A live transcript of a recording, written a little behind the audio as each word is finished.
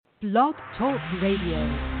Blog Talk Radio.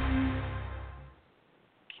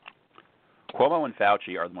 Cuomo and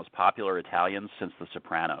Fauci are the most popular Italians since The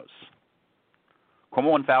Sopranos.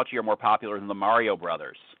 Cuomo and Fauci are more popular than the Mario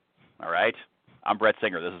Brothers. All right? I'm Brett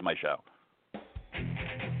Singer. This is my show.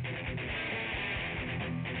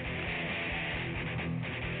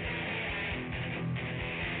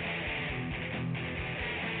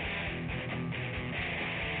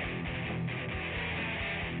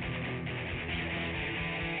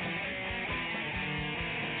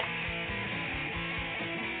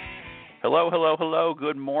 Hello, hello, hello.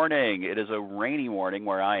 Good morning. It is a rainy morning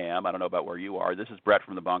where I am. I don't know about where you are. This is Brett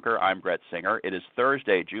from the Bunker. I'm Brett Singer. It is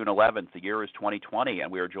Thursday, June 11th. The year is 2020,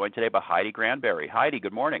 and we are joined today by Heidi Grandberry. Heidi,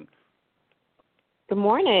 good morning. Good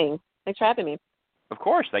morning. Thanks for having me. Of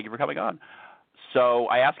course. Thank you for coming on. So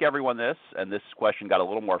I ask everyone this, and this question got a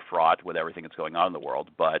little more fraught with everything that's going on in the world,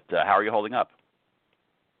 but how are you holding up?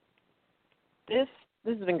 This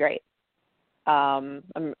has been great. I've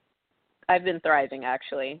been thriving,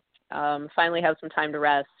 actually. Finally have some time to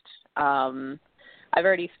rest. I've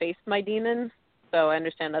already faced my demons, so I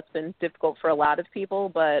understand that's been difficult for a lot of people,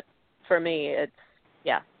 but for me,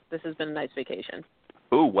 this has been a nice vacation.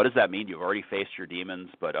 Ooh, what does that mean? You've already faced your demons,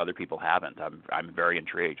 but other people haven't. I'm very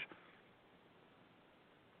intrigued.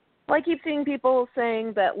 Well, I keep seeing people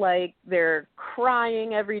saying that, like, they're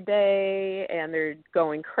crying every day and they're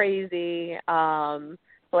going crazy.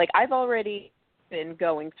 I've already been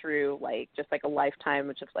going through just a lifetime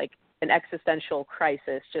of just an existential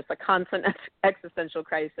crisis, just a constant existential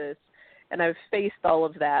crisis, and I've faced all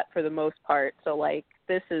of that for the most part. So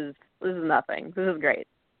this is nothing. This is great.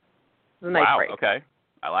 This is a nice break. Wow. Okay.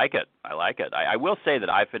 I like it. I will say that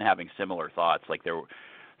I've been having similar thoughts.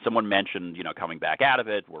 Someone mentioned, coming back out of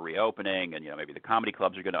it, we're reopening, and maybe the comedy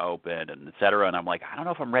clubs are going to open, and et cetera. And I'm like, I don't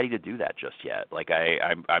know if I'm ready to do that just yet.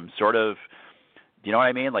 I'm sort of, do you know what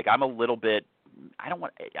I mean? I'm a little bit.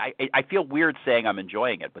 I feel weird saying I'm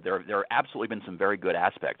enjoying it, but there have absolutely been some very good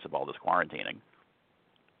aspects of all this quarantining.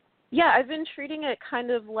 Yeah, I've been treating it kind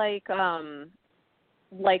of like a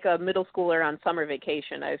middle schooler on summer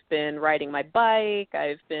vacation. I've been riding my bike.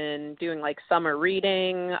 I've been doing summer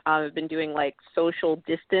reading. I've been doing social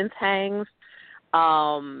distance hangs,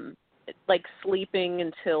 sleeping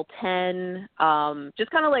until 10. Just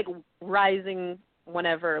kind of rising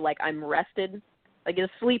whenever I'm rested.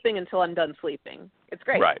 Just sleeping until I'm done sleeping. It's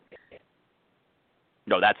great. Right.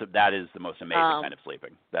 No, that is the most amazing kind of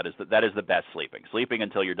sleeping. That is the best sleeping. Sleeping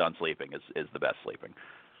until you're done sleeping is the best sleeping.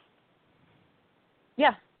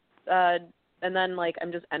 Yeah. And then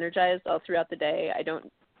I'm just energized all throughout the day. I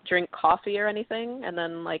don't drink coffee or anything, and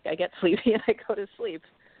then I get sleepy and I go to sleep.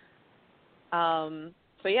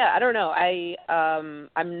 So yeah, I don't know.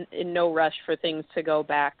 I'm in no rush for things to go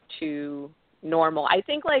back to normal. I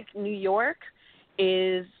think New York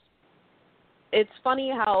it's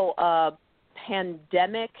funny how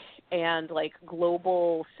pandemic and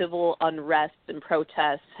global civil unrest and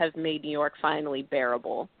protests have made New York finally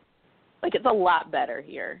bearable. It's a lot better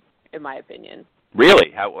here, in my opinion.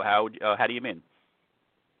 Really? How do you mean?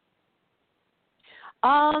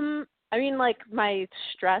 I mean, my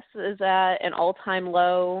stress is at an all-time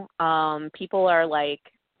low. People are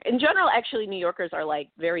in general, actually, New Yorkers are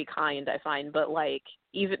very kind, I find, but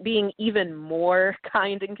being even more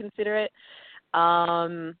kind and considerate.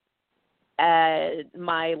 My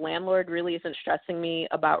landlord really isn't stressing me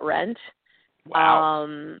about rent.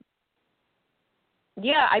 Wow.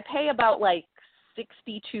 Yeah, I pay about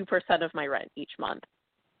 62% of my rent each month.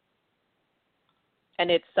 And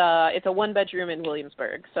it's a 1-bedroom in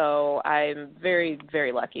Williamsburg, so I'm very,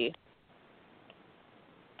 very lucky.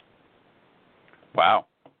 Wow.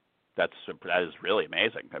 That is really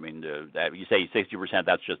amazing. I mean, you say 60%.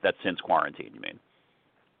 That's since quarantine. You mean?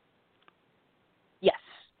 Yes.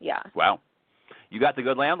 Yeah. Wow. You got the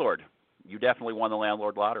good landlord. You definitely won the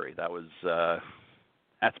landlord lottery.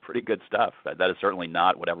 That's pretty good stuff. That is certainly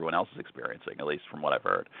not what everyone else is experiencing, at least from what I've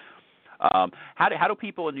heard. How do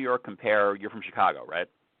people in New York compare? You're from Chicago, right?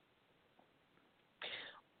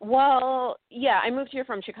 Well, yeah, I moved here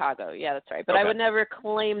from Chicago. Yeah, that's right. But okay. I would never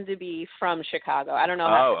claim to be from Chicago. I don't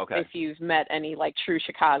know if you've met any true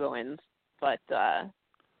Chicagoans, but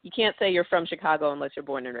you can't say you're from Chicago unless you're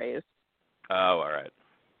born and raised. Oh, all right.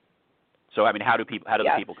 So, I mean, how do the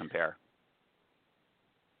people compare?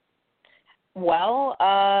 Well,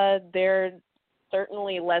 they're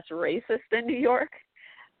certainly less racist than New York.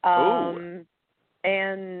 Ooh.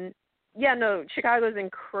 And yeah, no, Chicago is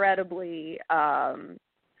incredibly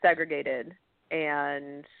segregated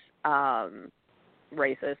and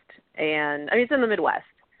racist. And I mean, it's in the Midwest.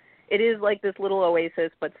 It is this little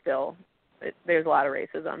oasis, but still, there's a lot of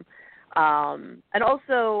racism. And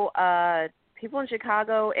also people in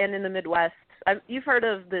Chicago and in the Midwest. You've heard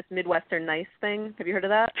of this Midwestern nice thing? Have you heard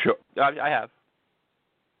of that? Sure, I have.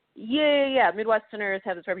 Yeah. Midwesterners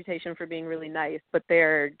have this reputation for being really nice, but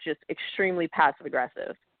they're just extremely passive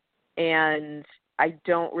aggressive. And I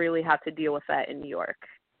don't really have to deal with that in New York.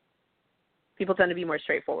 People tend to be more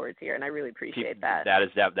straightforward here, and I really appreciate that. That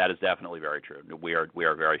is definitely very true. We are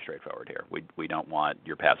very straightforward here. We don't want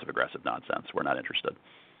your passive aggressive nonsense. We're not interested.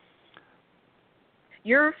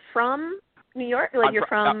 You're from New York? Like you're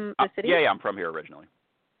from the city? Yeah, I'm from here originally.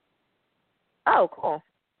 Oh, cool.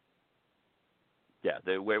 Yeah,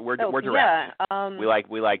 we're direct. Yeah,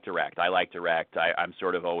 we like direct. I like direct. I'm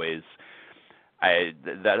sort of always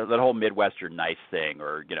that whole Midwestern nice thing,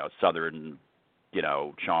 or Southern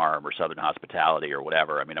charm or Southern hospitality or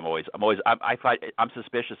whatever. I mean, I'm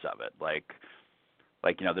suspicious of it. Like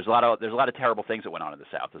there's a lot of terrible things that went on in the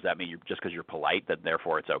South. Does that mean just because you're polite that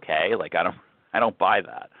therefore it's okay? Like I don't buy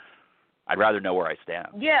that. I'd rather know where I stand.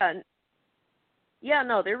 Yeah,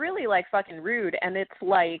 no, they're really like fucking rude, and it's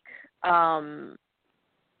like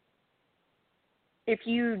if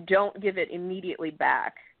you don't give it immediately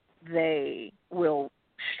back, they will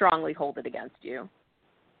strongly hold it against you.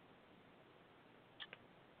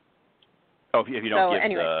 Oh, if you don't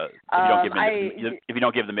if you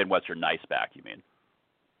don't give the Midwestern nice back, you mean?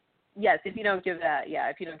 Yes, if you don't give that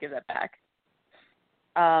back.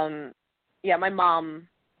 Yeah, my mom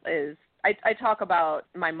is. I talk about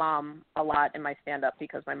my mom a lot in my stand-up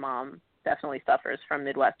because my mom definitely suffers from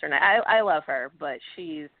Midwestern. I love her, but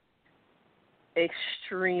she's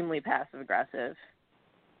extremely passive-aggressive.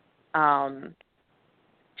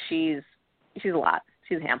 She's a lot.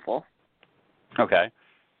 She's a handful. Okay.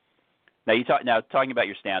 Now talking about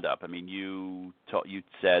your stand-up. I mean, you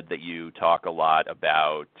said that you talk a lot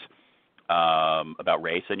about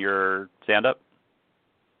race in your stand-up.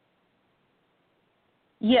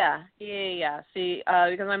 Yeah. See,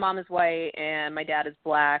 because my mom is white and my dad is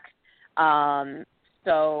black,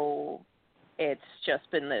 so it's just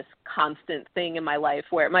been this constant thing in my life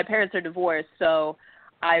where my parents are divorced, so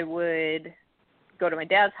I would go to my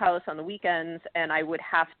dad's house on the weekends and I would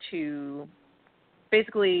have to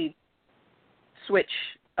basically switch.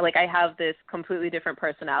 Like, I have this completely different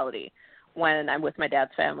personality when I'm with my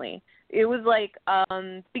dad's family. It was like,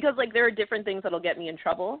 because like there are different things that'll get me in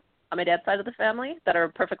trouble on my dad's side of the family that are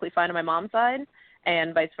perfectly fine on my mom's side,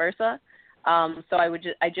 and vice versa. So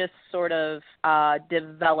I just sort of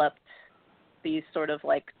developed these sort of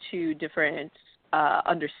like two different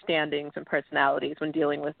understandings and personalities when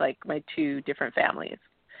dealing with like my two different families.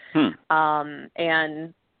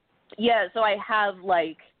 And yeah, so I have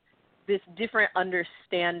like this different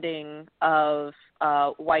understanding of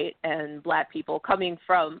white and black people coming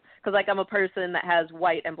from, because like I'm a person that has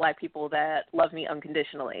white and black people that love me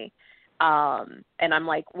unconditionally, and I'm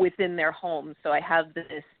like within their home, so I have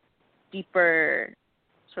this deeper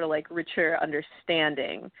sort of like richer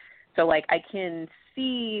understanding. So like I can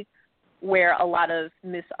see where a lot of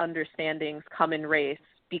misunderstandings come in race,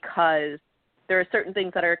 because there are certain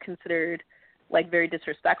things that are considered like very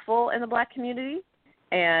disrespectful in the black community,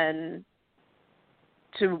 and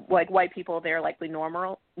to like white people they're likely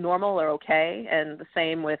normal or okay, and the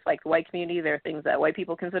same with like the white community. There are things that white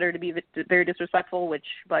people consider to be very disrespectful, which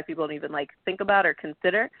black people don't even like think about or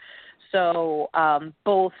consider. So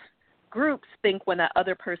both groups think when that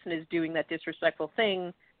other person is doing that disrespectful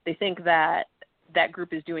thing, they think that that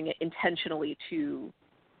group is doing it intentionally to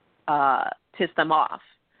piss them off,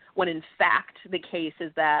 when in fact the case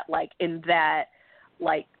is that like in that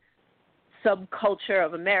like subculture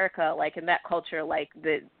of America, like in that culture, like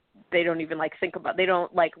they don't even like think about, they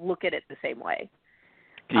don't like look at it the same way.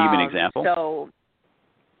 Can you give me an example? So,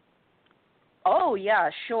 oh yeah,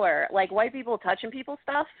 sure. Like white people touching people's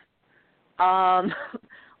stuff.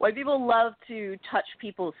 White people love to touch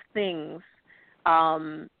people's things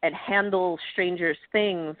and handle strangers'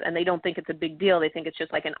 things, and they don't think it's a big deal. They think it's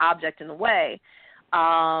just like an object in the way.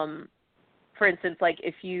 For instance, like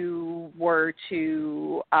if you were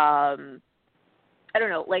to I don't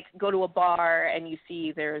know, like go to a bar and you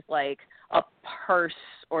see there's like a purse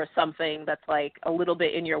or something that's like a little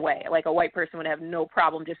bit in your way. Like a white person would have no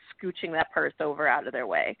problem just scooching that purse over out of their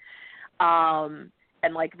way.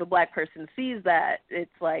 And like the black person sees that, it's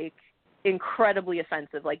like incredibly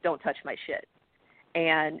offensive. Like, don't touch my shit.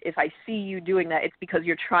 And if I see you doing that, it's because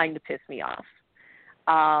you're trying to piss me off.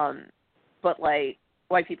 But like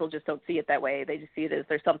white people just don't see it that way. They just see it as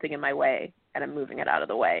there's something in my way and I'm moving it out of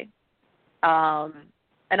the way.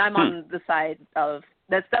 And I'm on the side of,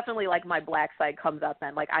 that's definitely like my black side comes out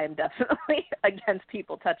then. Like I am definitely against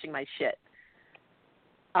people touching my shit.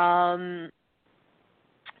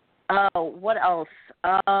 Oh, what else?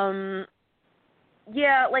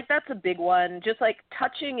 Yeah, like that's a big one. Just like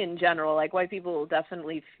touching in general. Like white people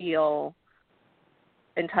definitely feel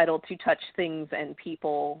entitled to touch things and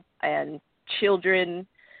people and children.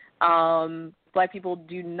 Black people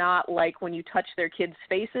do not like when you touch their kids'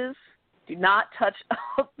 faces. Do not touch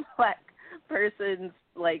a black person's,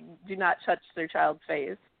 like, do not touch their child's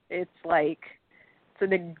face. It's like,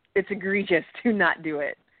 it's egregious to not do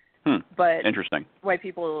it. But interesting. White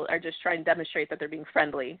people are just trying to demonstrate that they're being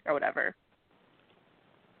friendly or whatever.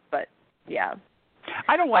 But yeah,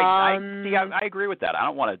 I don't like. I agree with that. I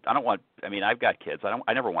don't want. I mean, I've got kids.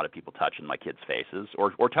 I never wanted people touching my kids' faces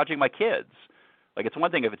or touching my kids. Like, it's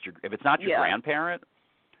one thing if it's not your grandparent.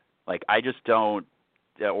 Like, I just don't,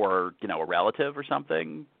 or a relative or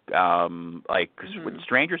something. Like, 'cause with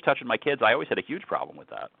strangers touching my kids, I always had a huge problem with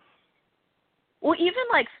that. Well, even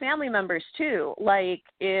like family members too. Like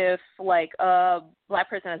if like a black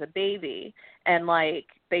person has a baby and like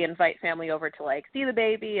they invite family over to like see the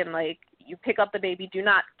baby and like you pick up the baby, do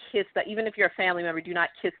not kiss that. Even if you're a family member, do not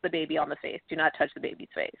kiss the baby on the face. Do not touch the baby's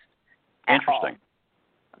face. Interesting.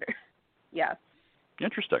 Yeah.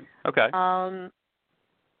 Interesting. Okay.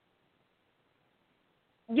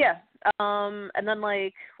 Yeah. And then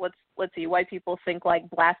like let's see, white people think like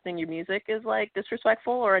blasting your music is like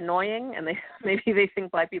disrespectful or annoying, and maybe they think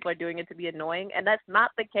black people are doing it to be annoying, and that's not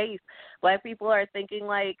the case. Black people are thinking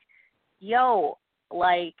like, yo,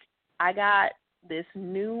 like I got this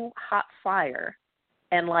new hot fire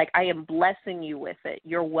and like I am blessing you with it.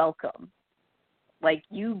 You're welcome. Like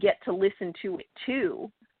you get to listen to it too,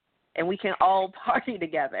 and we can all party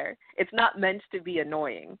together. It's not meant to be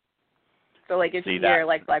annoying. So like if you hear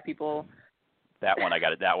like black people, that one I got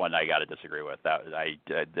to disagree with. That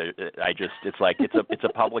I just it's like it's a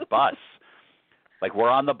public bus. Like we're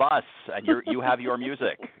on the bus and you have your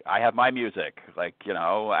music. I have my music. Like,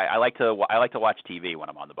 I like to watch TV when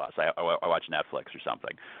I'm on the bus. I watch Netflix or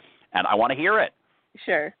something, and I want to hear it.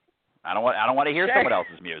 Sure. I don't want to hear someone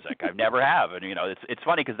else's music. I've never have, and it's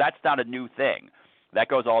funny because that's not a new thing. That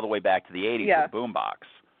goes all the way back to the 80s with boombox.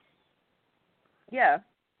 Yeah.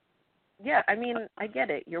 Yeah, I mean, I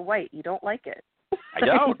get it. You're white. You don't like it. I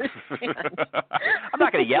don't. I'm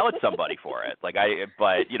not going to yell at somebody for it. But if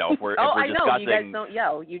we're discussing. I know you guys don't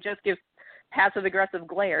yell. You just give passive aggressive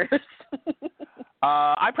glares.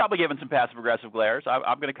 I've probably given some passive aggressive glares.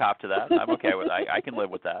 I'm going to cop to that. I'm okay with that. I can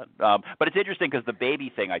live with that. But it's interesting because the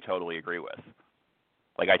baby thing I totally agree with.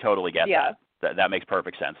 Like I totally get that. That makes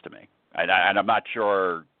perfect sense to me. And I'm not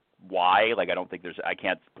sure why. Like I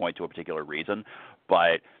can't point to a particular reason,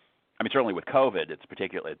 but. I mean, certainly with COVID, it's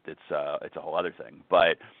a whole other thing.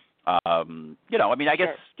 But I mean, I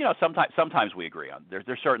guess sometimes we agree on. There's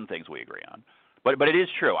certain things we agree on. But it is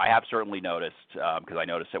true. I have certainly noticed because I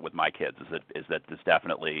noticed it with my kids is that there's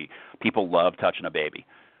definitely people love touching a baby.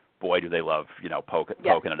 Boy, do they love poking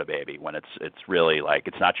at a baby when it's really like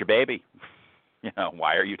it's not your baby.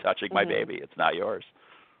 Why are you touching my baby? It's not yours.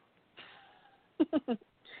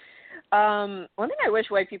 One thing I wish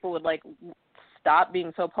white people would like stop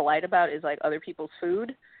being so polite about is like other people's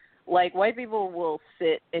food. Like white people will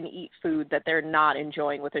sit and eat food that they're not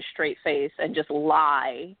enjoying with a straight face and just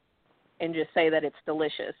lie and just say that it's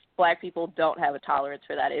delicious. Black people don't have a tolerance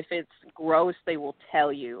for that. If it's gross, they will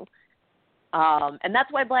tell you. And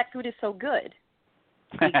that's why black food is so good.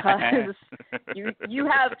 Because you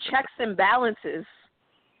have checks and balances.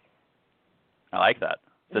 I like that.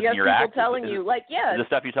 You have people telling you, like, yeah. Is this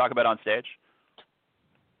stuff you talk about on stage?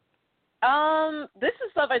 This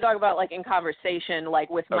is stuff I talk about like in conversation,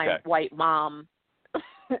 like with my white mom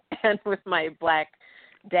and with my black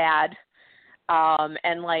dad.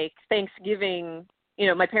 And like Thanksgiving,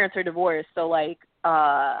 my parents are divorced, so like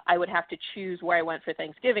I would have to choose where I went for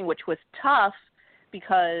Thanksgiving, which was tough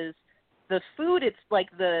because the food, it's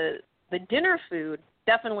like the dinner food,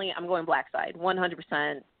 definitely I'm going black side,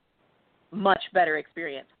 100% much better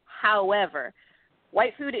experience. However,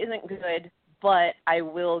 white food isn't good. But I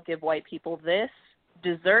will give white people this.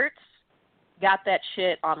 Desserts, got that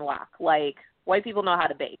shit on lock. Like, white people know how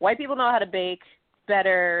to bake. White people know how to bake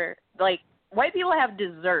better. Like, white people have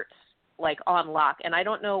desserts, like, on lock. And I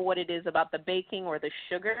don't know what it is about the baking or the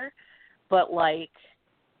sugar, but, like,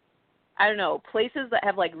 I don't know. Places that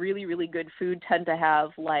have, like, really, really good food tend to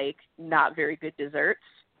have, like, not very good desserts.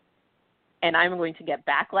 And I'm going to get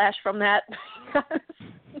backlash from that.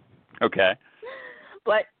 Okay.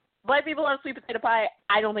 But black people love sweet potato pie.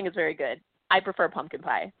 I don't think it's very good. I prefer pumpkin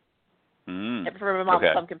pie. I prefer my mom's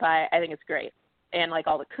pumpkin pie. I think it's great. And, like,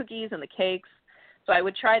 all the cookies and the cakes. So I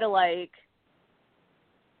would try to, like,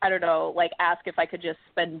 I don't know, like, ask if I could just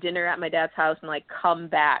spend dinner at my dad's house and, like, come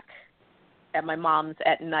back at my mom's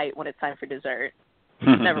at night when it's time for dessert.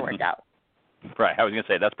 Never worked out. Right. I was going to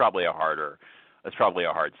say that's probably a hard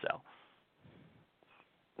sell.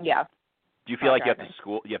 Yeah. Do you feel like you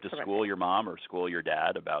have to school your mom or school your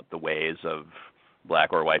dad about the ways of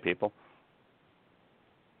black or white people?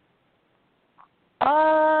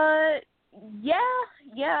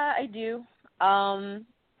 Yeah, I do.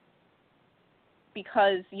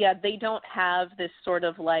 Because they don't have this sort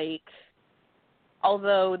of like,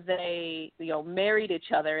 although they, married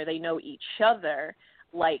each other, they know each other,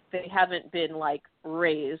 like they haven't been like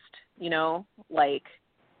raised, like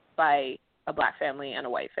by a black family and a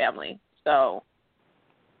white family. So,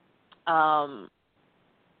 but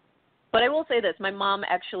I will say this, my mom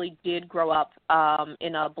actually did grow up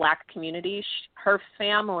in a black community. Her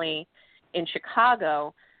family in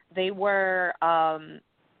Chicago, they were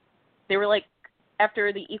like,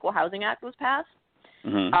 after the Equal Housing Act was passed,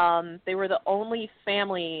 they were the only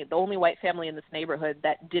white family in this neighborhood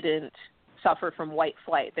that didn't suffer from white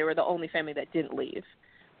flight. They were the only family that didn't leave.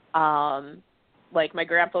 Like my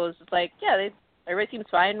grandpa was like, everybody seems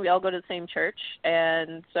fine. We all go to the same church.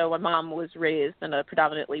 And so my mom was raised in a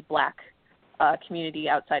predominantly black community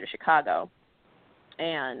outside of Chicago.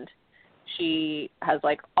 And she has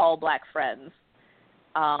like all black friends.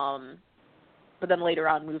 But then later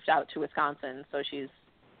on moved out to Wisconsin. So she's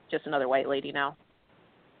just another white lady now.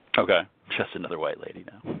 Okay. Just another white lady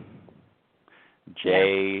now.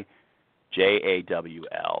 JAWL. It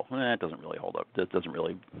doesn't really hold up. It doesn't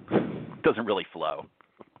really flow.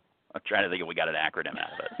 I'm trying to think if we got an acronym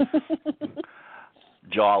out of it.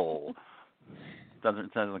 JAWL.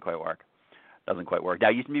 Doesn't quite work. Doesn't quite work. Now,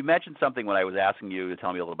 you mentioned something when I was asking you to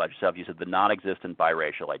tell me a little about yourself. You said the non-existent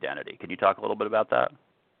biracial identity. Can you talk a little bit about that?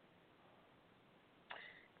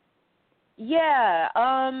 Yeah,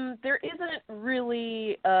 there isn't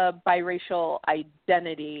really a biracial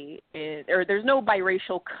identity, or there's no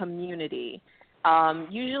biracial community.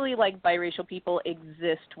 Usually, like, biracial people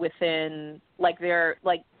exist within, like,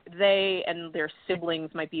 they and their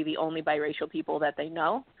siblings might be the only biracial people that they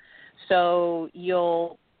know. So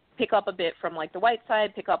you'll pick up a bit from, like, the white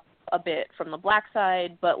side, pick up a bit from the black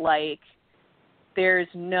side, but, like,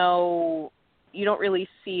 you don't really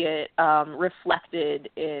see it reflected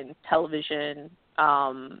in television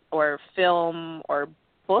or film or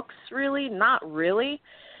books, really. Not really.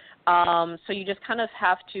 So you just kind of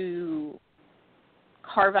have to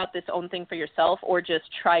carve out this own thing for yourself, or just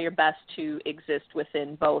try your best to exist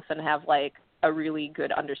within both and have, like, a really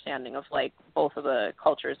good understanding of, like, both of the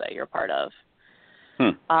cultures that you're a part of.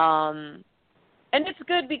 And it's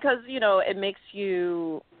good because, it makes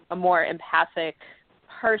you a more empathic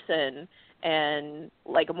person and,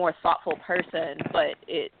 like, a more thoughtful person, but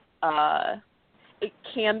it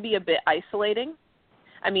can be a bit isolating.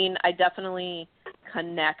 I mean, I definitely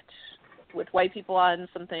connect with white people on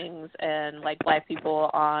some things and, like, black people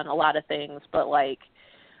on a lot of things, but, like,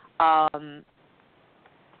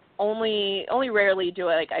 only rarely do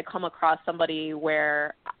I come across somebody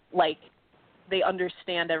where, like, they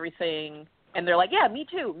understand everything and they're like, yeah, me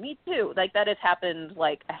too. Like, that has happened,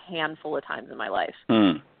 like, a handful of times in my life.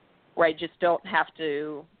 Where I just don't have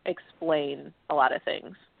to explain a lot of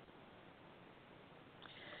things.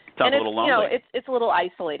 Sounds a little lonely. It's a little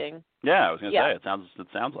isolating. Yeah, I was going to say, it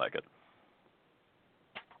sounds like it.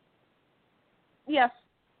 Yes.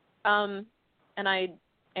 And I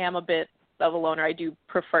am a bit of a loner. I do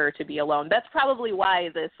prefer to be alone. That's probably why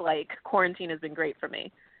this, like, quarantine has been great for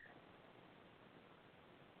me.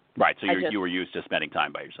 Right, so you were used to spending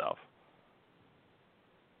time by yourself.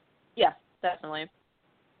 Yeah, definitely.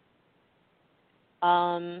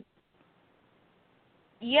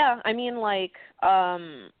 Yeah, I mean, like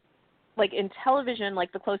in television,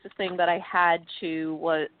 like, the closest thing that I had to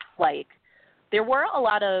was, like, there were a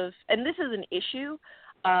lot of, and this is an issue,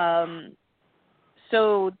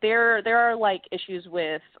 so there are, like, issues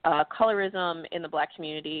with colorism in the black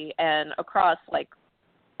community and across, like,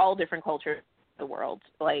 all different cultures of the world.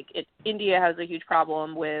 Like, India has a huge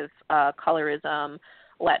problem with colorism.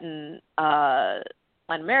 Latin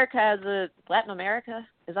America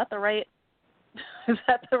is that the right? Is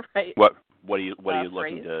that the right? What are you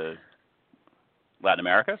looking to? Latin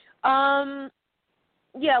America?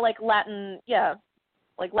 Yeah, like Latin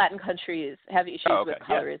countries have issues with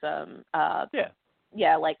colorism.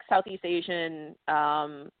 Yeah, like Southeast Asian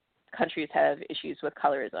countries have issues with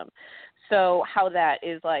colorism. So how that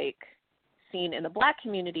is, like, seen in the black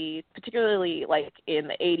community, particularly, like, in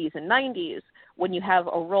the 80s and 90s, when you have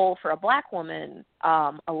a role for a black woman,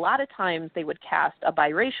 a lot of times they would cast a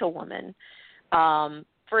biracial woman.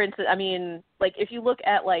 For instance, I mean, like, if you look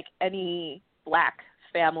at, like, any black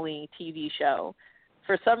family TV show,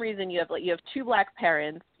 for some reason you have two black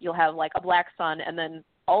parents, you'll have like a black son, and then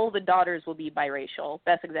all the daughters will be biracial.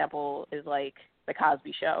 Best example is like the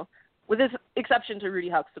Cosby Show, with this exception to Rudy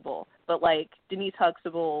Huxtable. But like Denise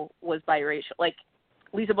Huxtable was biracial. Like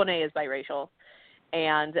Lisa Bonet is biracial,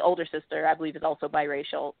 and the older sister I believe is also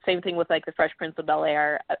biracial. Same thing with like the Fresh Prince of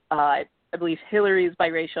Bel-Air. I believe Hillary is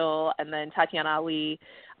biracial, and then Tatiana Ali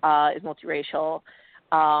is multiracial.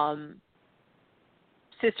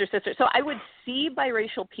 Sister. So I would see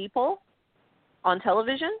biracial people on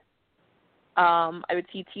television. I would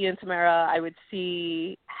see Tia and Tamara. I would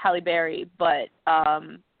see Halle Berry, but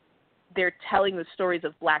they're telling the stories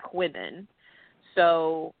of black women.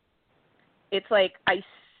 So it's like I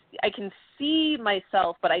can see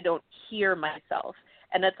myself, but I don't hear myself.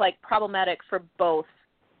 And that's like problematic for both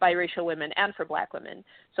biracial women and for black women.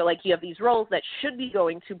 So like you have these roles that should be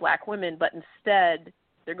going to black women, but instead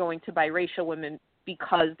they're going to biracial women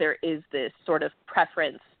because there is this sort of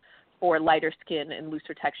preference for lighter skin and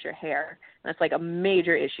looser texture hair. And that's like a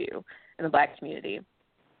major issue in the black community.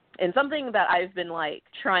 And something that I've been like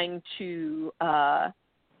trying to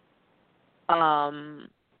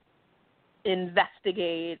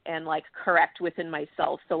investigate and like correct within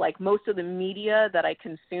myself. So like most of the media that I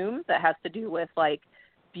consume that has to do with like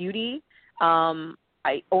beauty,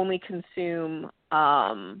 I only consume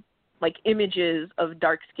like images of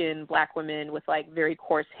dark-skinned black women with like very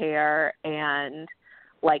coarse hair and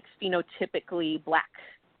like phenotypically black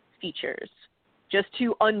features, just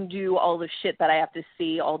to undo all the shit that I have to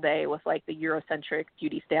see all day with like the Eurocentric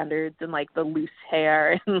beauty standards and like the loose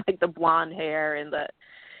hair and like the blonde hair and the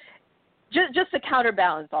just to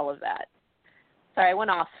counterbalance all of that. Sorry, I went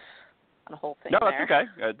off on a whole thing. No, there. that's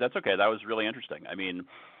okay. That's okay. That was really interesting. I mean,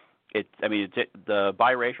 the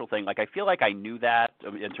biracial thing. Like, I feel like I knew that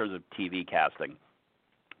in terms of TV casting.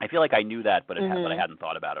 I feel like I knew that, but but I hadn't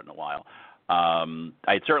thought about it in a while.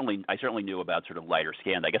 I certainly knew about sort of lighter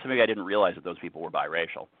skinned. I guess maybe I didn't realize that those people were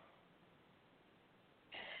biracial.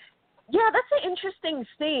 Yeah, that's an interesting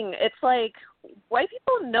thing. It's like white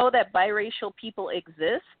people know that biracial people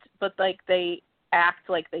exist, but like they act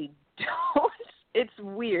like they don't. It's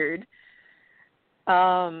weird.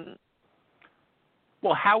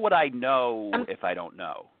 Well, how would I know if I don't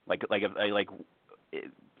know?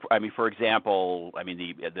 I mean, for example, I mean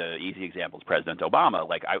the easy example is President Obama.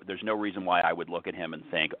 Like, there's no reason why I would look at him and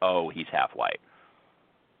think, oh, he's half white,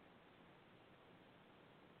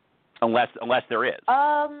 unless there is.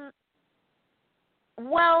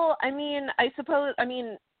 Well, I mean,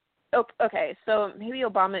 okay, so maybe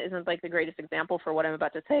Obama isn't like the greatest example for what I'm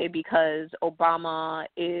about to say, because Obama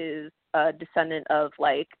is a descendant of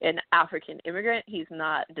like an African immigrant. He's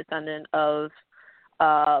not a descendant of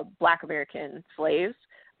Black American slaves,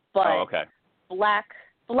 but okay. black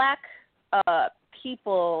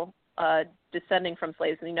people descending from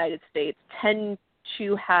slaves in the United States tend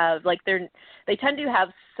to have they tend to have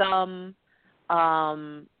some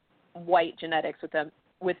white genetics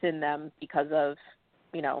within them because of,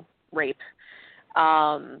 rape.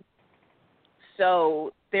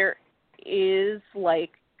 So there is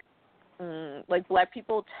like black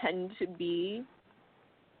people tend to be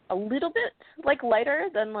a little bit like lighter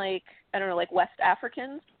than like West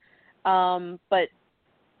Africans. But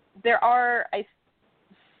there are it's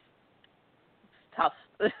tough.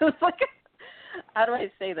 It's like, how do I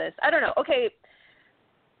say this? I don't know. Okay.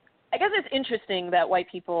 I guess it's interesting that white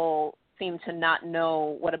people seem to not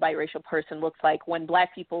know what a biracial person looks like when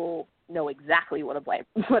black people know exactly what a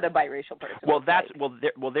biracial person looks like.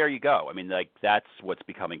 Well, there you go. I mean, like, that's what's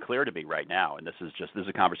becoming clear to me right now, and this is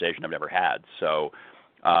a conversation I've never had. So,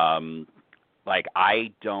 like,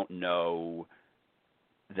 I don't know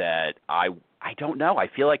that I don't know. I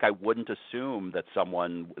feel like I wouldn't assume that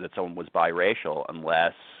someone was biracial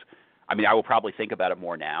unless, I mean, I will probably think about it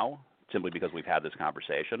more now simply because we've had this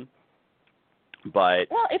conversation. But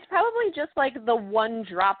well, it's probably just like the one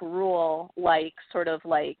drop rule, like sort of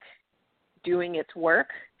like doing its work,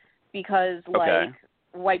 because like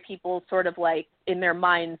white people sort of like in their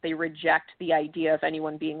minds they reject the idea of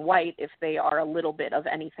anyone being white if they are a little bit of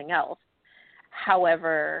anything else.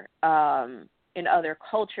 However, in other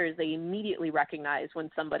cultures, they immediately recognize when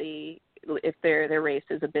somebody, if their race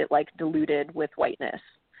is a bit like diluted with whiteness.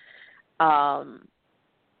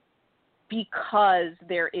 Because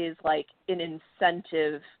there is like an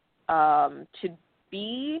incentive to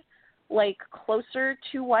be like closer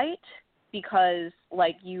to white, because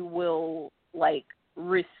like you will like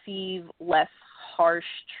receive less harsh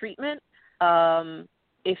treatment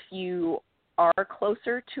if you are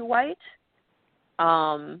closer to white.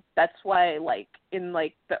 That's why, like, in,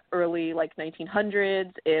 like, the early, like,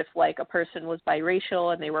 1900s, if, like, a person was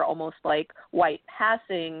biracial and they were almost, like, white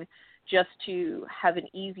passing just to have an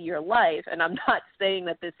easier life, and I'm not saying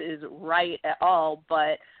that this is right at all,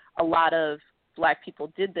 but a lot of black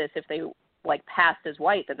people did this. If they, like, passed as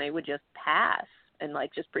white, then they would just pass and,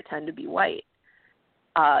 like, just pretend to be white,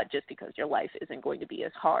 just because your life isn't going to be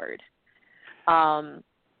as hard.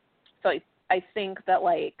 So I think that,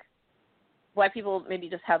 like, black people maybe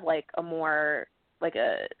just have, like, a more, like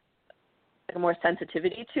a more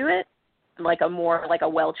sensitivity to it, like a more, like, a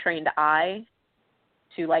well-trained eye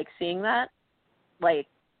to, like, seeing that. Like,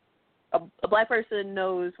 a black person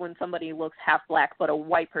knows when somebody looks half black, but a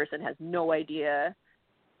white person has no idea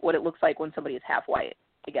what it looks like when somebody is half white,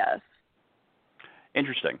 I guess.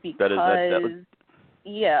 Interesting. Because,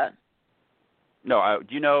 yeah. No,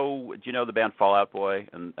 do you know the band Fall Out Boy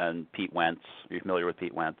and Pete Wentz? Are you familiar with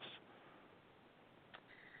Pete Wentz?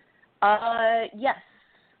 Yes.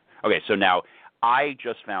 Okay, so now I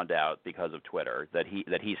just found out because of Twitter that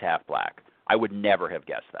he's half black. I would never have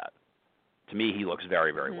guessed that. To me, he looks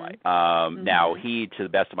very, very white. Now, he, to the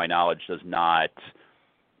best of my knowledge, does not,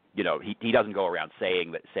 he doesn't go around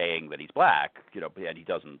saying that he's black, and he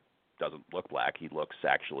doesn't look black. He looks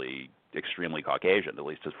actually extremely Caucasian, at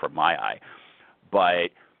least from my eye. But,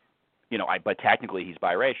 but technically he's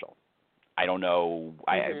biracial. I don't know.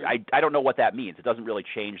 I don't know what that means. It doesn't really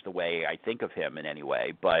change the way I think of him in any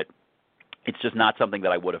way, but it's just not something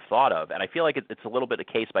that I would have thought of. And I feel like it's a little bit a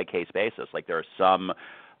case-by-case basis. Like there are some,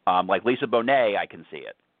 like Lisa Bonet, I can see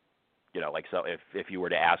it. Like so if you were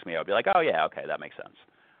to ask me, I would be like, oh, yeah, okay, that makes sense.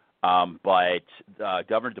 But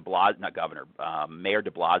Mayor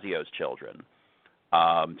de Blasio's children,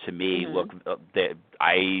 to me, look,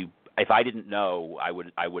 if I didn't know, I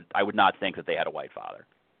would not think that they had a white father.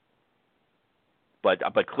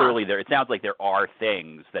 But clearly it sounds like there are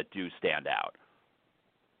things that do stand out.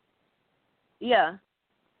 Yeah.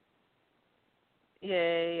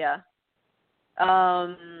 Yeah.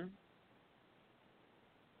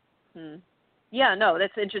 Yeah, no,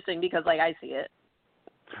 that's interesting because, like, I see it.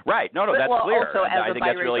 Right. No, that's clear. Also, as I think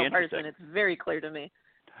that's really interesting. Person, it's very clear to me.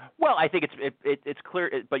 Well, I think it's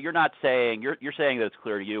clear, but you're not saying you're saying that it's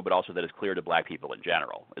clear to you, but also that it's clear to black people in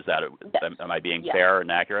general. Is that am I being fair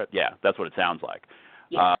and accurate? Yeah, that's what it sounds like.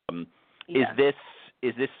 Yeah.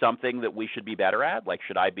 Is this something that we should be better at? Like,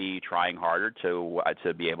 should I be trying harder to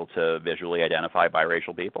be able to visually identify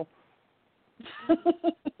biracial people?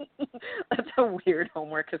 That's a weird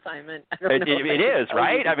homework assignment. I don't know it is,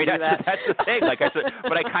 right? I mean, that's the thing. Like I said,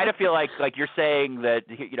 but I kind of feel like you're saying that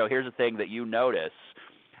here's the thing that you notice,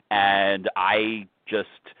 and I'm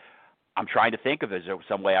trying to think of it as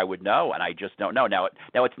some way I would know, and I just don't know. Now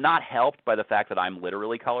it's not helped by the fact that I'm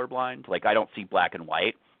literally colorblind. Like I don't see black and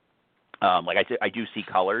white. Like I do see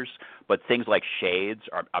colors, but things like shades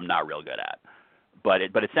I'm not real good at. But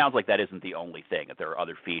it sounds like that isn't the only thing. That there are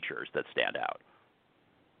other features that stand out.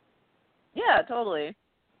 Yeah, totally.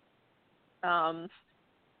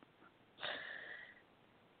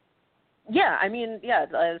 Yeah, I mean, yeah,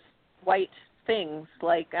 as white things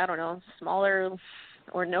like, I don't know, smaller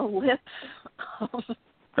or no lips.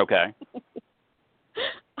 Okay.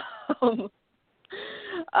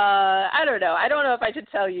 I don't know. I don't know if I should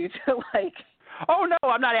tell you to like. Oh no,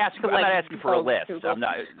 I'm not asking. I'm not asking for a list. Google. I'm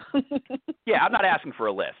not. Yeah, I'm not asking for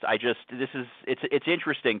a list. It's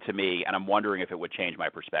interesting to me, and I'm wondering if it would change my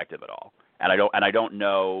perspective at all. And I don't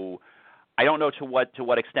know to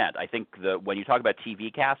what extent. I think when you talk about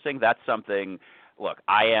TV casting, that's something. Look,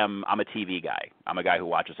 I'm a TV guy. I'm a guy who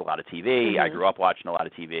watches a lot of TV. I grew up watching a lot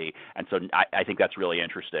of TV, and so I think that's really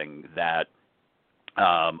interesting that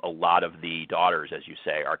a lot of the daughters, as you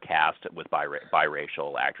say, are cast with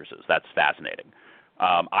biracial actresses. That's fascinating.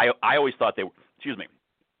 I always thought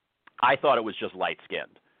I thought it was just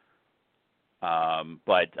light-skinned.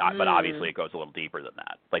 But obviously it goes a little deeper than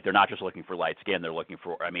that. Like they're not just looking for light skin, they're looking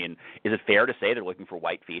for, I mean, is it fair to say they're looking for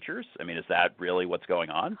white features? I mean, is that really what's going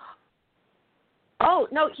on? Oh,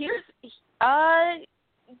 no,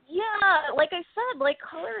 yeah, like I said, like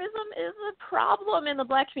colorism is a problem in the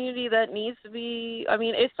black community that needs to be, I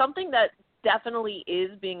mean, it's something that definitely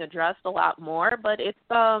is being addressed a lot more, but it's,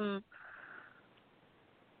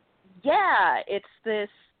 it's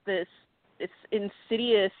it's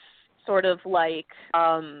insidious sort of like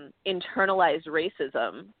internalized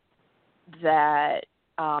racism that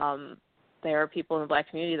there are people in the black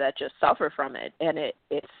community that just suffer from it, and it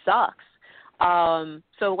sucks.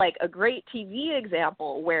 So like a great TV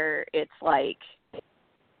example where it's like,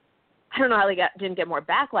 I don't know how they didn't get more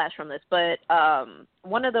backlash from this, but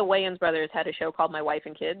one of the Wayans brothers had a show called My Wife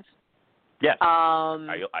and Kids. Yes. I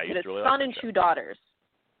used it's to really son like and that two daughters.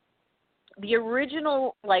 The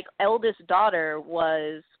original, like, eldest daughter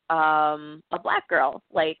was a black girl,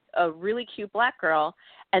 like a really cute black girl.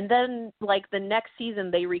 And then, like, the next season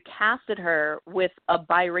they recasted her with a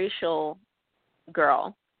biracial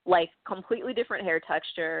girl, like completely different hair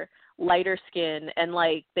texture, lighter skin, and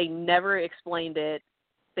like they never explained it.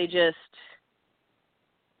 They just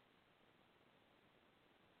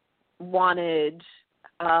wanted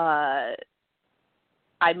I'm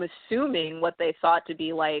assuming what they thought to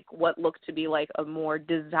be like what looked to be like a more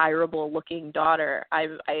desirable looking daughter. I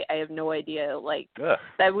have no idea. Like, Ugh.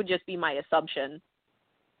 that would just be my assumption.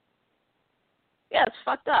 Yeah, it's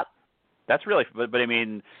fucked up. That's really, but I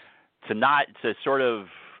mean, to sort of,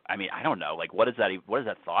 I mean, I don't know, like, what is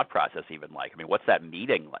that thought process even like? I mean, what's that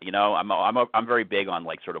meeting like? You know, I'm very big on,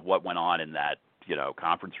 like, sort of what went on in that, you know,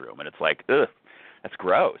 conference room, and it's like, ugh, that's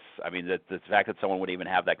gross. I mean, the fact that someone would even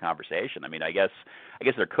have that conversation. I mean, I guess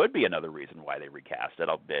there could be another reason why they recast it,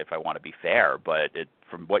 if I want to be fair, but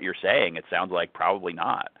from what you're saying, it sounds like probably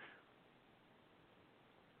not.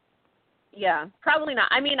 Yeah, probably not.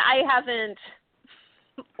 I mean, I haven't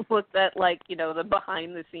looked at, like, you know, the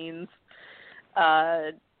behind the scenes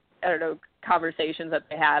I don't know, conversations that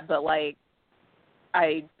they had, but, like,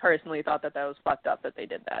 I personally thought that was fucked up that they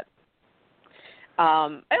did that.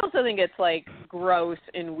 I also think it's, like, gross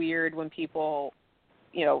and weird when people,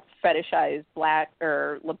 you know, fetishize black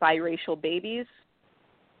or biracial babies.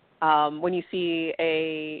 When you see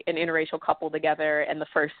an interracial couple together and the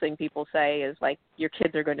first thing people say is, like, your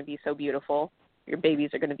kids are going to be so beautiful, your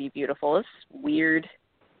babies are going to be beautiful. It's weird.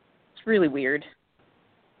 It's really weird.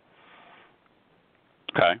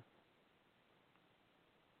 Okay.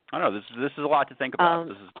 I don't know. This is a lot to think about.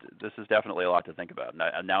 This is definitely a lot to think about.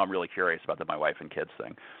 And now I'm really curious about the my wife and kids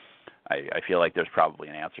thing. I feel like there's probably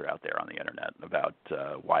an answer out there on the internet about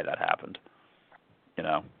why that happened. You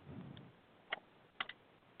know.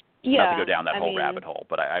 Yeah. Not to go down that whole rabbit hole,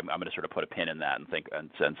 but I'm going to sort of put a pin in that and think and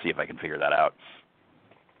see if I can figure that out.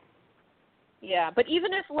 Yeah, but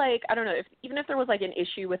even if, like, I don't know, even if there was, like, an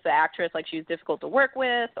issue with the actress, like she was difficult to work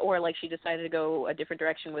with, or, like, she decided to go a different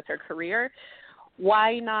direction with her career,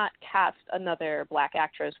 why not cast another black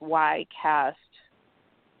actress? Why cast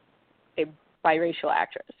a biracial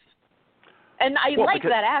actress? And I like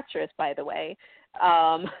that actress, by the way,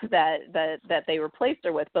 that they replaced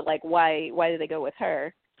her with, but, like, why did they go with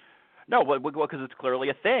her? No, well, because it's clearly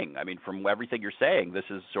a thing. I mean, from everything you're saying, this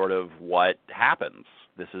is sort of what happens.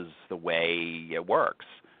 This is the way it works.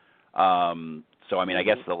 So, I mean, I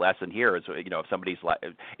guess the lesson here is, you know, if somebody's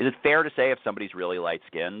is it fair to say if somebody's really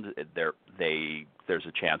light-skinned, there's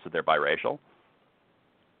a chance that they're biracial?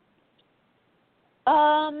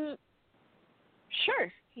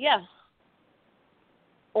 Sure, yeah.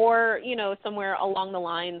 Or, you know, somewhere along the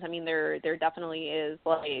lines, I mean, there definitely is,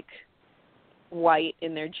 like, white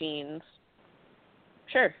in their genes.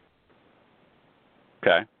 Sure.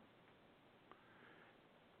 Okay.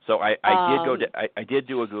 So I did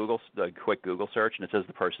do a quick Google search, and it says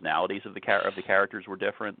the personalities of the characters were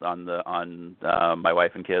different on My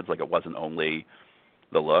Wife and Kids. Like, it wasn't only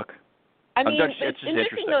the look. I mean, it's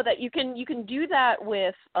interesting though that you can do that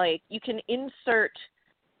with, like, you can insert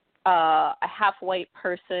a half white,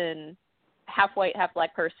 half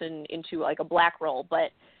black person into, like, a black role,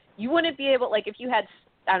 but you wouldn't be able, like, if you had,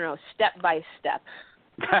 I don't know, Step by Step.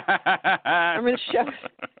 Remember the show?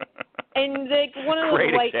 And, like, one of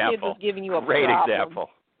those white kids was giving you a problem. Great example.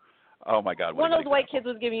 Oh my God! One of those white kids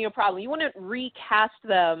was giving you a problem. You wouldn't recast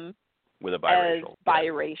them with a biracial. As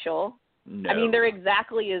biracial. No. I mean, they're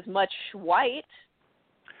exactly as much white.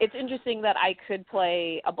 It's interesting that I could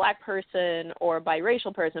play a black person or a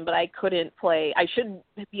biracial person, but I should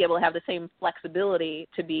be able to have the same flexibility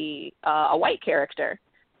to be a white character.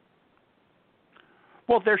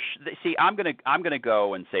 Well, see, I'm gonna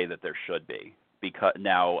go and say that there should be, because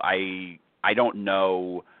now I don't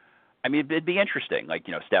know. I mean, it'd be interesting, like,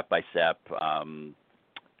 you know, Step by Step.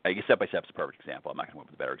 I guess Step by Step's a perfect example. I'm not gonna come up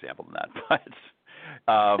with a better example than that,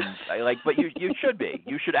 but you should be.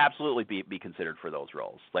 You should absolutely be considered for those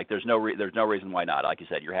roles. Like, there's no reason why not. Like you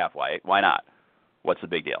said, you're half white. Why not? What's the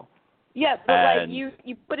big deal? Yeah, but like you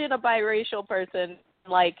put in a biracial person,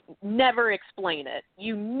 like, never explain it.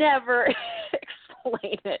 You never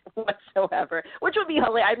explain it whatsoever, which would be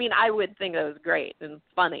hilarious. I mean, I would think that was great and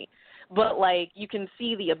funny, but, like, you can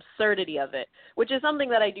see the absurdity of it, which is something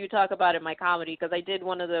that I do talk about in my comedy, because I did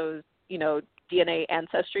one of those, you know, DNA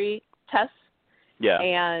ancestry tests. Yeah.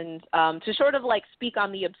 And to sort of, like, speak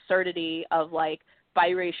on the absurdity of, like,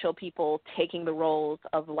 biracial people taking the roles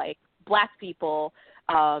of, like, black people,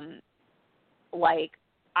 like,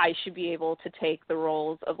 I should be able to take the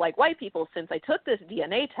roles of like white people since I took this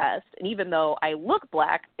DNA test, and even though I look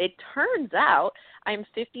black, it turns out I'm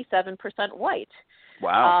 57% white.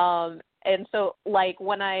 Wow. And so like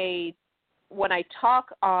when I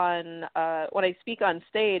talk on when I speak on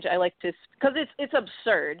stage, I like to, because it's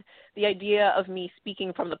absurd, the idea of me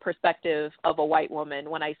speaking from the perspective of a white woman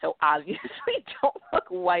when I so obviously don't look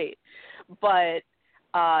white. But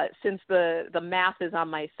since the math is on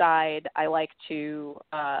my side, I like to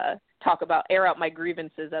air out my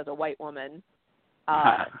grievances as a white woman,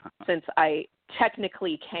 since I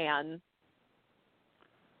technically can.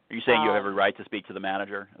 Are you saying you have every right to speak to the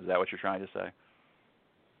manager? Is that what you're trying to say?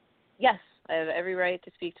 Yes, I have every right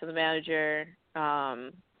to speak to the manager,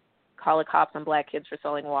 call the cops on black kids for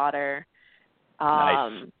selling water.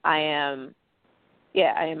 Nice. I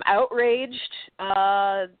am outraged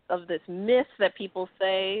of this myth that people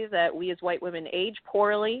say that we as white women age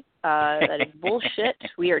poorly. That is bullshit.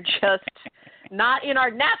 We are just not in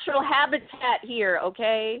our natural habitat here,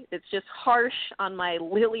 okay? It's just harsh on my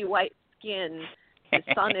lily white skin. The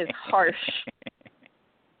sun is harsh.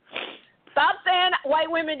 Stop saying white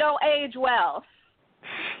women don't age well.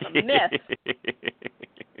 It's a myth.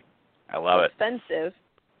 I love it. Offensive.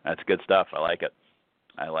 That's good stuff. I like it.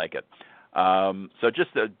 So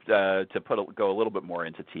just to go a little bit more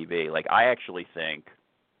into TV, like I actually think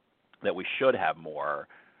that we should have more.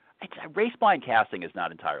 Race-blind casting is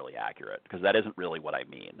not entirely accurate because that isn't really what I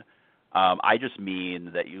mean. I just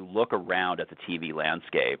mean that you look around at the TV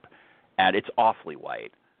landscape and it's awfully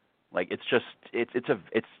white. Like it's just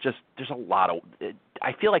there's a lot of.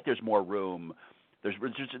 I feel like there's more room. There's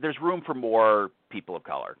room for more people of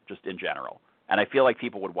color, just in general. And I feel like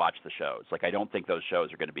people would watch the shows. Like, I don't think those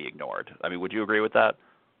shows are going to be ignored. I mean, would you agree with that?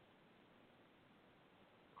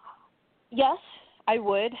 Yes, I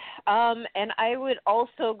would. And I would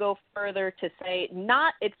also go further to say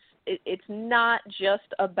it's not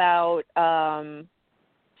just about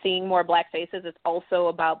seeing more black faces. It's also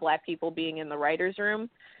about black people being in the writer's room.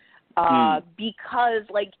 Because,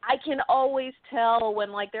 like, I can always tell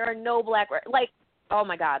when, like, there are no black, like, oh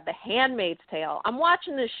my God, The Handmaid's Tale. I'm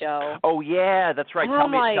watching this show. Oh yeah, that's right. Tell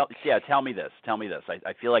me this.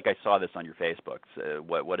 I feel like I saw this on your Facebook.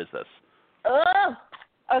 What is this?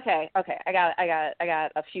 Okay. I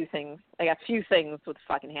got a few things. I got a few things with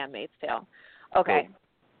fucking Handmaid's Tale. Okay.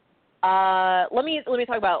 Cool. Let me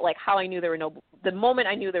talk about like how I knew the moment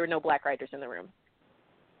I knew there were no black writers in the room.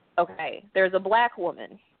 Okay, there's a black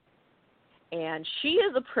woman, and she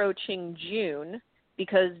is approaching June.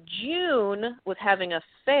 Because June was having an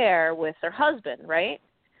affair with her husband, right?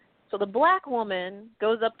 So the black woman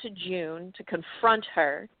goes up to June to confront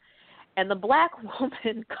her, and the black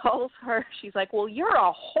woman calls her, she's like, well, you're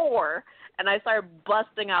a whore. And I started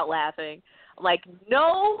busting out laughing. I'm like,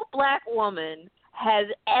 no black woman has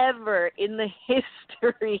ever in the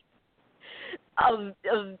history of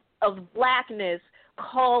blackness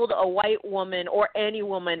called a white woman or any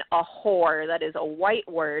woman a whore. That is a white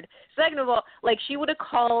word. Second of all, like, she would have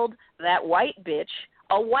called that white bitch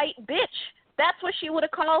a white bitch. That's what she would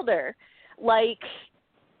have called her. Like,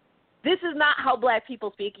 this is not how black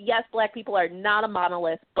people speak. Yes, black people are not a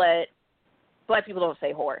monolith, but black people don't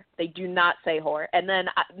say whore. They do not say whore. And then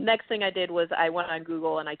next thing I did was I went on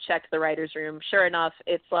Google and I checked the writer's room. Sure enough,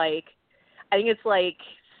 it's like, I think it's like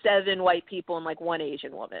 7 white people and like 1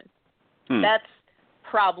 Asian woman. That's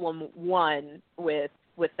problem one with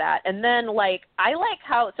that. And then, like, I like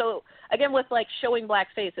how, so again, with like showing black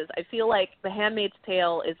faces, I feel like The Handmaid's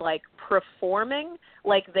Tale is like performing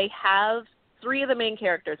like they have 3 of the main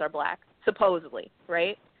characters are black, supposedly,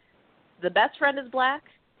 right? The best friend is black,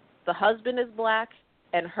 the husband is black,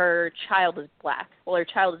 and her child is black. Well, her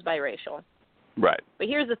child is biracial. Right. But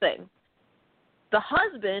here's the thing. The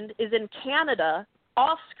husband is in Canada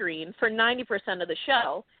off screen for 90% of the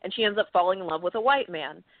show, and she ends up falling in love with a white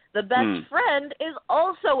man. The best friend is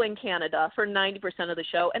also in Canada for 90% of the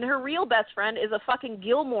show, and her real best friend is a fucking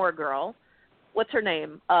Gilmore Girl. What's her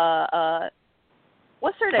name?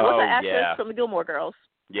 What's her name? What's the actress from the Gilmore Girls?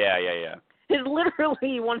 Yeah. Is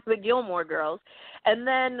literally one of the Gilmore Girls. And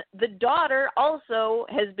then the daughter also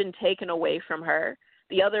has been taken away from her,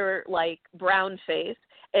 the other, like, brown face.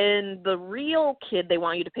 And the real kid they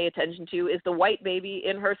want you to pay attention to is the white baby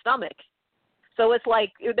in her stomach. So it's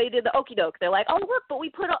like they did the okie doke. They're like, oh, look, but we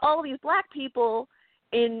put all these black people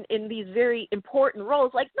in these very important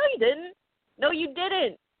roles. Like, no, you didn't. No, you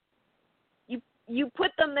didn't. You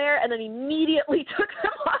put them there and then immediately took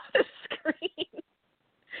them off the screen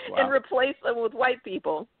and replaced them with white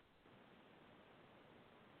people.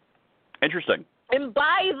 Interesting. And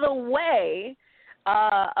by the way,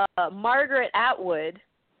 Margaret Atwood,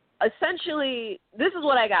 essentially, this is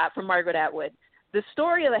what I got from Margaret Atwood. The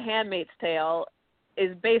story of The Handmaid's Tale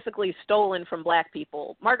is basically stolen from black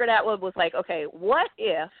people. Margaret Atwood was like, okay, what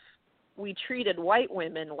if we treated white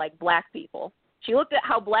women like black people? She looked at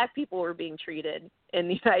how black people were being treated in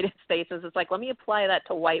the United States and it's like, let me apply that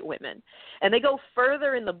to white women. And they go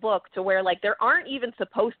further in the book to where, like, there aren't even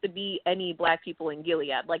supposed to be any black people in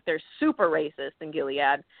Gilead. Like, they're super racist in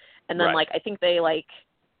Gilead. And then, like, I think they, like,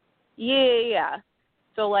 yeah.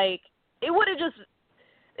 So, like, it would have just,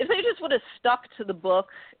 if they just would have stuck to the book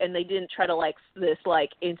and they didn't try to, like, this, like,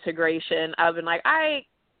 integration, I would have been like, all right,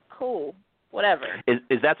 cool, whatever.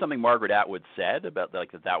 Is that something Margaret Atwood said about,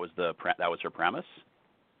 like, that was her premise?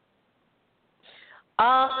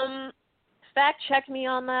 Fact check me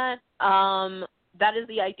on that. That is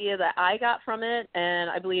the idea that I got from it, and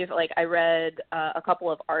I believe, like, I read a couple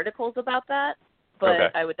of articles about that,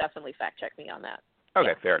 but I would definitely fact check me on that.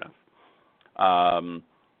 Okay, fair enough. I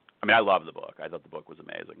mean, I love the book. I thought the book was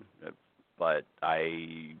amazing, but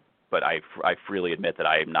I freely admit that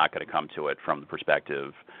I am not going to come to it from the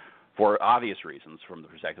perspective, for obvious reasons, from the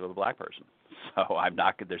perspective of a black person. So I'm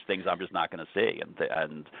not. There's things I'm just not going to see,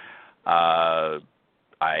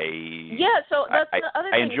 So that's the other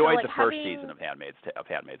thing. I enjoyed like, the first season of Handmaid's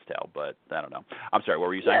Tale, but I don't know. I'm sorry. What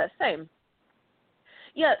were you saying? Yeah, same.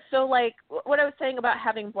 Yeah, so, like, what I was saying about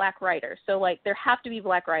having black writers. So, like, there have to be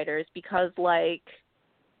black writers because, like,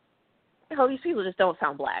 these people just don't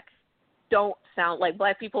sound black. Don't sound like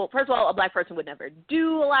black people. First of all, a black person would never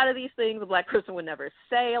do a lot of these things. A black person would never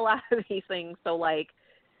say a lot of these things. So, like,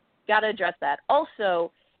 got to address that.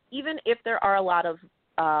 Also, even if there are a lot of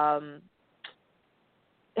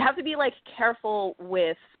have to be, like, careful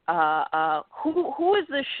with who is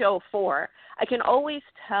this show for. I can always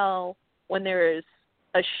tell when there's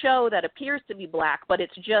a show that appears to be black, but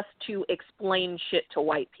it's just to explain shit to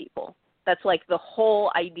white people. That's, like, the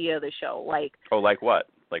whole idea of the show. Like, like what?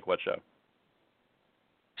 Like what show?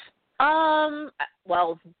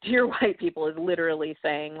 Well, Dear White People is literally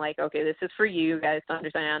saying, like, okay, this is for you guys to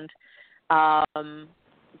understand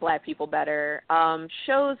black people better.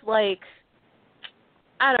 Shows like,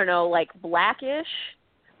 I don't know, like Blackish,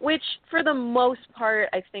 which for the most part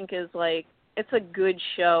I think is, like, it's a good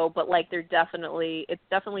show, but, like, it's definitely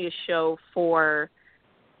a show to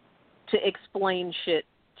explain shit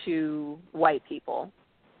to white people.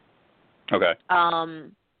 Okay.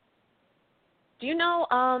 Do you know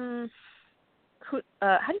how do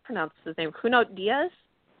you pronounce his name? Junot Diaz?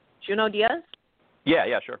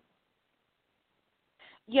 Yeah, sure.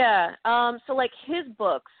 Yeah. So, like, his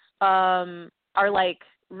books are, like,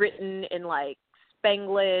 written in, like,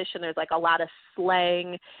 Spanglish, and there's, like, a lot of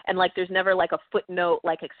slang, and, like, there's never, like, a footnote,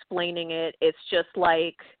 like, explaining it. It's just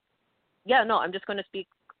like, I'm just going to speak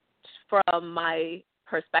from my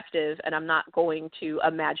perspective, and I'm not going to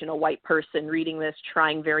imagine a white person reading this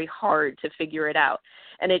trying very hard to figure it out.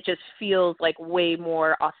 And it just feels like way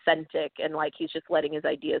more authentic, and like he's just letting his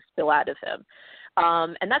ideas spill out of him.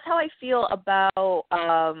 And that's how I feel about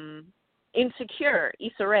Insecure,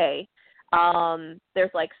 Issa Rae.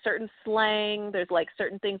 There's, like, certain slang, there's, like,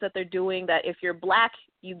 certain things that they're doing that if you're black,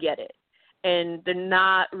 you get it. And they're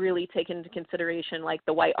not really taking into consideration, like,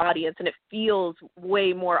 the white audience, and it feels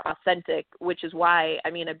way more authentic, which is why, I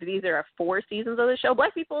mean, I believe there are 4 seasons of the show.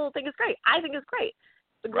 Black people think it's great. I think it's great.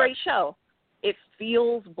 It's a great show. It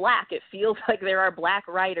feels black. It feels like there are black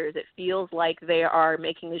writers. It feels like they are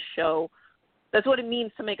making this show. That's what it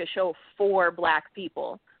means to make a show for black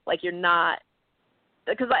people. Like, you're not,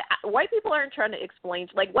 because white people aren't trying to explain,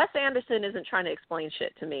 like, Wes Anderson isn't trying to explain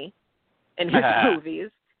shit to me in his movies.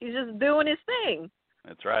 He's just doing his thing.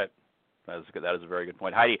 That's right. That is a very good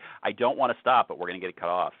point. Heidi, I don't want to stop, but we're going to get cut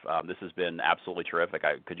off. This has been absolutely terrific.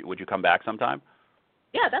 Would you come back sometime?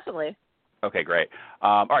 Yeah, definitely. Okay, great.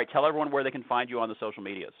 All right, tell everyone where they can find you on the social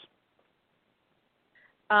medias.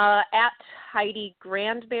 At Heidi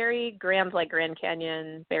Grandberry, Grand like Grand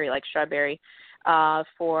Canyon, berry like strawberry,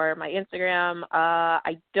 for my Instagram.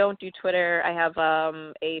 I don't do Twitter. I have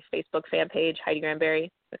a Facebook fan page, Heidi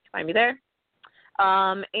Grandberry. You can find me there.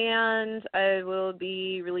 And I will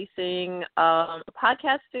be releasing a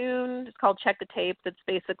podcast soon. It's called Check the Tape. That's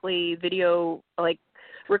basically video, like,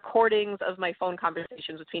 recordings of my phone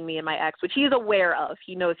conversations between me and my ex, which he's aware of.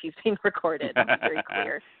 He knows he's being recorded. I'm very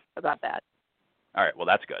clear about that. All right. Well,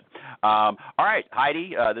 that's good. All right,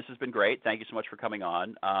 Heidi, this has been great. Thank you so much for coming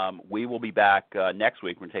on. We will be back next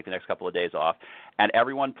week. We're going to take the next couple of days off. And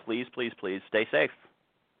everyone, please, please, please stay safe.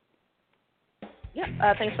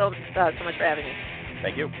 Yeah. Thanks so much for having me.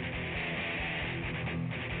 Thank you.